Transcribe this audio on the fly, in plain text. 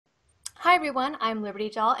Hi everyone, I'm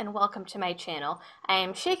Liberty Doll and welcome to my channel. I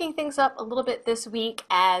am shaking things up a little bit this week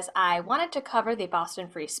as I wanted to cover the Boston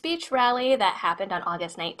Free Speech rally that happened on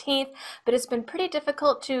August 19th, but it's been pretty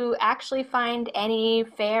difficult to actually find any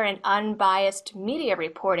fair and unbiased media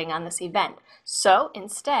reporting on this event. So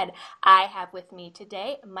instead, I have with me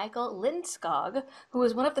today Michael Lindskog, who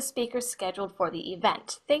is one of the speakers scheduled for the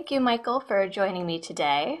event. Thank you, Michael, for joining me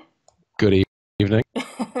today. Good evening.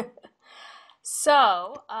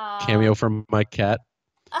 So, Cameo from my cat.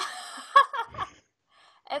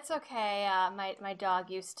 it's okay. My dog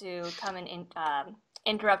used to come and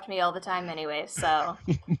interrupt me all the time anyway, so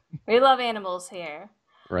we love animals here.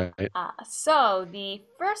 Right. So the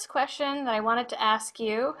first question that I wanted to ask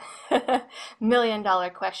you, $1 million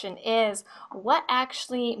question, is what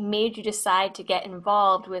actually made you decide to get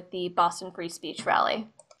involved with the Boston Free Speech Rally?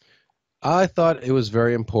 I thought it was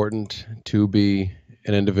very important to be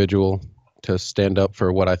an individual, to stand up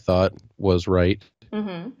for what I thought was right.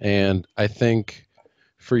 Mm-hmm. And I think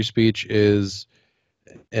free speech is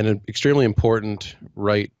an extremely important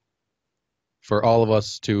right for all of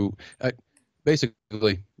us to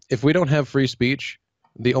basically, if we don't have free speech,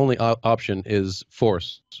 the only option is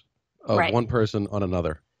force of Right. one person on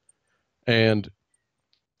another. And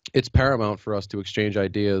it's paramount for us to exchange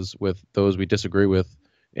ideas with those we disagree with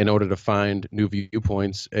in order to find new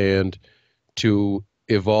viewpoints and to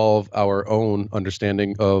evolve our own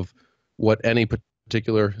understanding of what any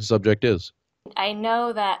particular subject is. I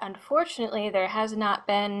know that unfortunately there has not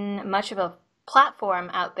been much of a platform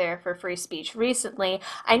out there for free speech recently.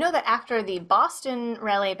 I know that after the Boston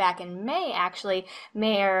rally back in May, actually,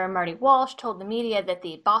 Mayor Marty Walsh told the media that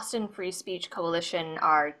the Boston Free Speech Coalition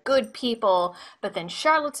are good people, but then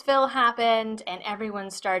Charlottesville happened and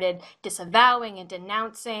everyone started disavowing and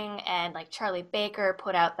denouncing, and like Charlie Baker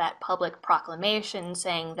put out that public proclamation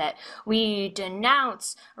saying that we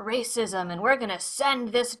denounce racism and we're going to send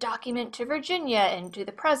this document to Virginia and to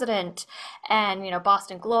the president. And,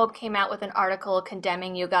 Boston Globe came out with an article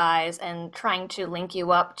condemning you guys and trying to link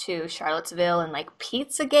you up to Charlottesville and like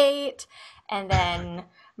Pizzagate. And then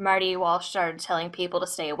Marty Walsh started telling people to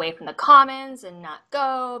stay away from the Commons and not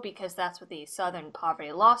go because that's what the Southern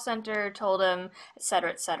Poverty Law Center told him, et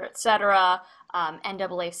cetera, et cetera, et cetera.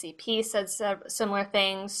 NAACP said similar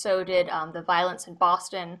things. So did the Violence in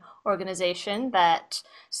Boston organization that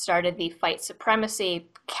started the Fight Supremacy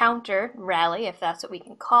counter rally, if that's what we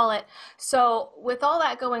can call it. So, with all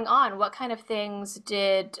that going on, what kind of things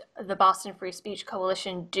did the Boston Free Speech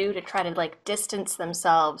Coalition do to try to like distance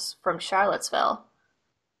themselves from Charlottesville?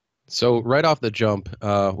 So, right off the jump,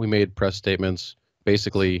 we made press statements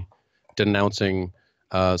basically denouncing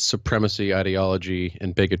supremacy ideology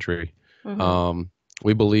and bigotry. Mm-hmm. Um,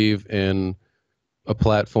 we believe in a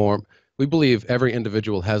platform. We believe every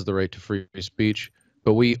individual has the right to free speech,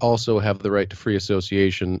 but we also have the right to free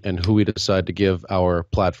association and who we decide to give our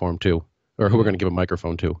platform to, or who we're Mm-hmm. going to give a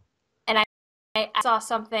microphone to. And I saw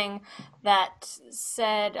something that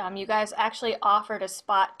said you guys actually offered a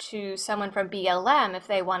spot to someone from BLM if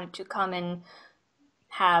they wanted to come and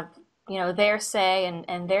have their say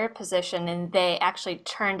and their position, and they actually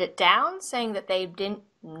turned it down saying that they didn't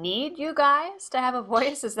need you guys to have a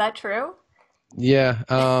voice. Is that true? Yeah,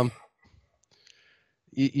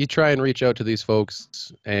 you try and reach out to these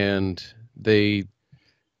folks, and they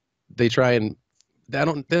they try and they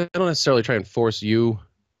don't necessarily try and force you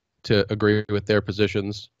to agree with their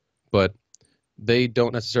positions, but they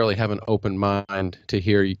don't necessarily have an open mind to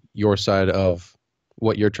hear your side of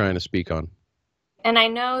what you're trying to speak on. And I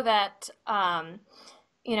know that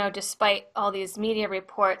despite all these media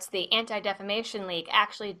reports, the Anti-Defamation League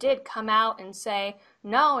actually did come out and say,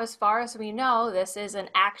 no, as far as we know, this is an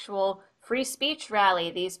actual free speech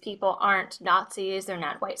rally. These people aren't Nazis, they're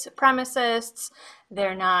not white supremacists,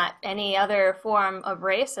 they're not any other form of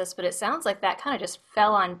racist, but it sounds like that kind of just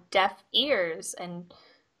fell on deaf ears and,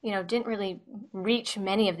 didn't really reach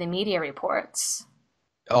many of the media reports.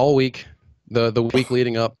 All week, the week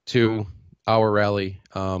leading up to our rally,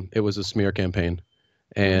 it was a smear campaign,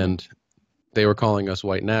 Mm-hmm. and they were calling us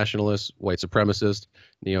white nationalists, white supremacists,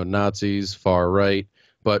 neo Nazis, far right.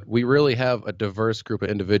 But we really have a diverse group of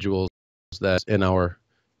individuals that's in our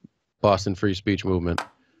Boston free speech movement.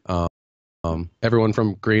 Um, Everyone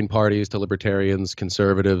from green parties to libertarians,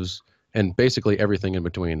 conservatives, and basically everything in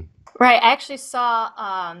between. Right. I actually saw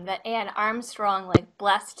that Anne Armstrong like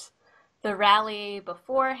blessed the rally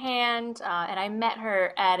beforehand, and I met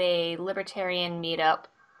her at a libertarian meetup.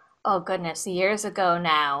 Oh goodness, years ago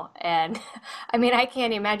now, and I mean I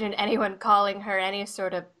can't imagine anyone calling her any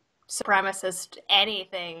sort of supremacist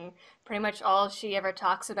anything. Pretty much all she ever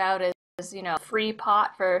talks about is free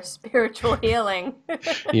pot for spiritual healing.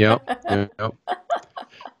 Yep, yep.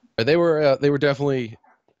 They were definitely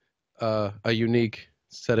a unique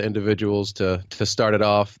set of individuals to start it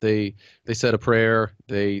off. They said a prayer,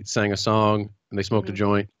 they sang a song, and they smoked a Mhm.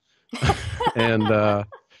 joint, and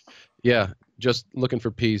yeah, just looking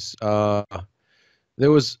for peace.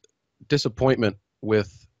 There was disappointment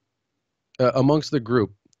with amongst the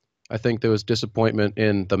group. I think there was disappointment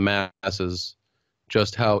in the masses,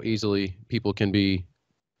 just how easily people can be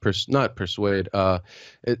not persuade. I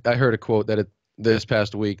heard a quote this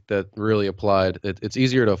past week that really applied. It's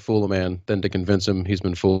easier to fool a man than to convince him he's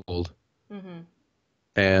been fooled, Mhm.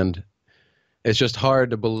 and it's just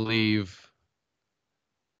hard to believe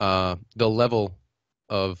the level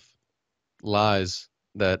of lies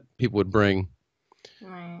that people would bring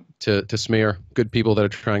Right. to smear good people that are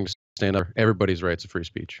trying to stand up for everybody's rights of free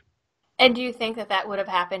speech. And do you think that that would have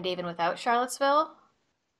happened even without Charlottesville?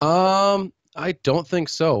 I don't think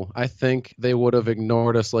so. I think they would have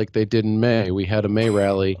ignored us like they did in May. We had a May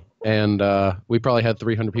rally, and we probably had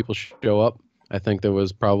 300 people show up. I think there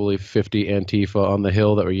was probably 50 Antifa on the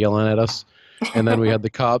hill that were yelling at us, and then we had the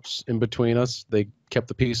cops in between us. They kept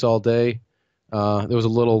the peace all day. There was a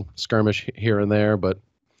little skirmish here and there, but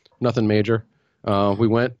nothing major.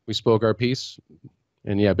 We spoke our piece,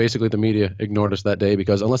 and yeah, basically the media ignored us that day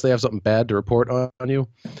because unless they have something bad to report on you,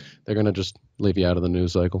 they're gonna just leave you out of the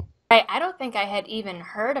news cycle. I don't think I had even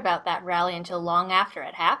heard about that rally until long after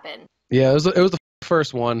it happened. Yeah, it was the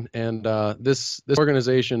first one, and this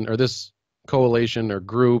organization or this coalition or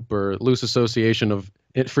group or loose association of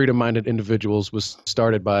freedom-minded individuals was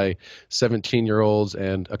started by 17-year-olds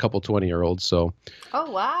and a couple 20-year-olds. So Oh,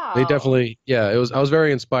 they wow. definitely, yeah, it was. I was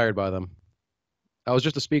very inspired by them. I was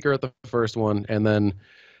just a speaker at the first one, and then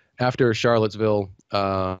after Charlottesville,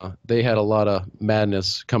 they had a lot of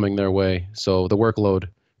madness coming their way, so the workload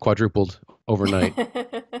quadrupled overnight.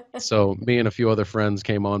 So me and a few other friends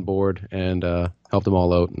came on board and helped them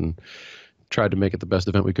all out and tried to make it the best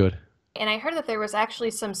event we could. And I heard that there was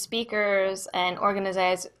actually some speakers and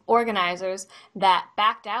organizers that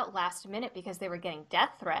backed out last minute because they were getting death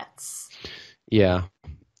threats. Yeah,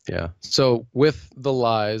 yeah. So with the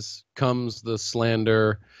lies comes the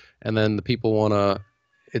slander, and then the people want to.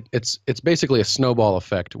 It's basically a snowball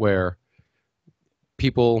effect where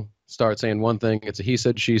people start saying one thing. It's a he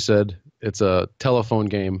said, she said. It's a telephone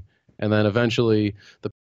game, and then eventually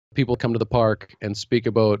the people come to the park and speak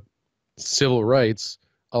about civil rights.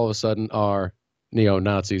 All of a sudden, are neo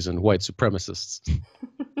Nazis and white supremacists.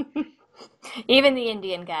 Even the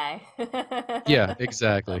Indian guy. Yeah,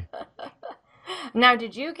 exactly. Now,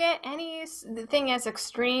 did you get anything as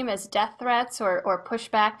extreme as death threats or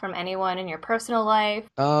pushback from anyone in your personal life?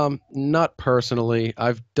 Not personally.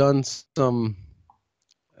 I've done some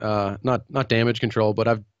not damage control, but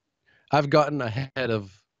I've gotten ahead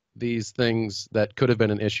of these things that could have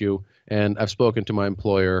been an issue, and I've spoken to my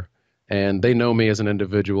employer, and they know me as an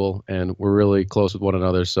individual, and we're really close with one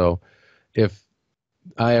another. So if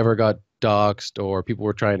I ever got doxxed or people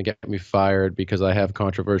were trying to get me fired because I have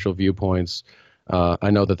controversial viewpoints,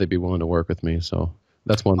 I know that they'd be willing to work with me. So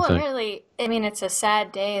that's one Well, and thing. really, I mean, it's a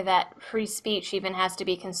sad day that free speech even has to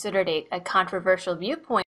be considered a controversial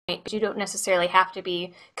viewpoint, but you don't necessarily have to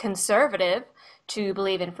be conservative to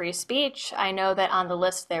believe in free speech. I know that on the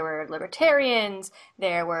list there were libertarians,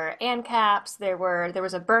 there were ANCAPs, there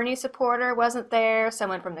was a Bernie supporter, wasn't there?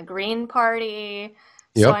 Someone from the Green Party.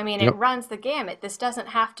 So, Yep, I mean, it yep. runs the gamut. This doesn't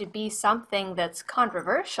have to be something that's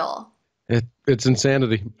controversial. It's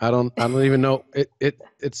insanity. I don't even know.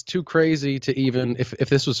 It's too crazy to even if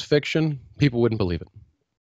this was fiction, people wouldn't believe it.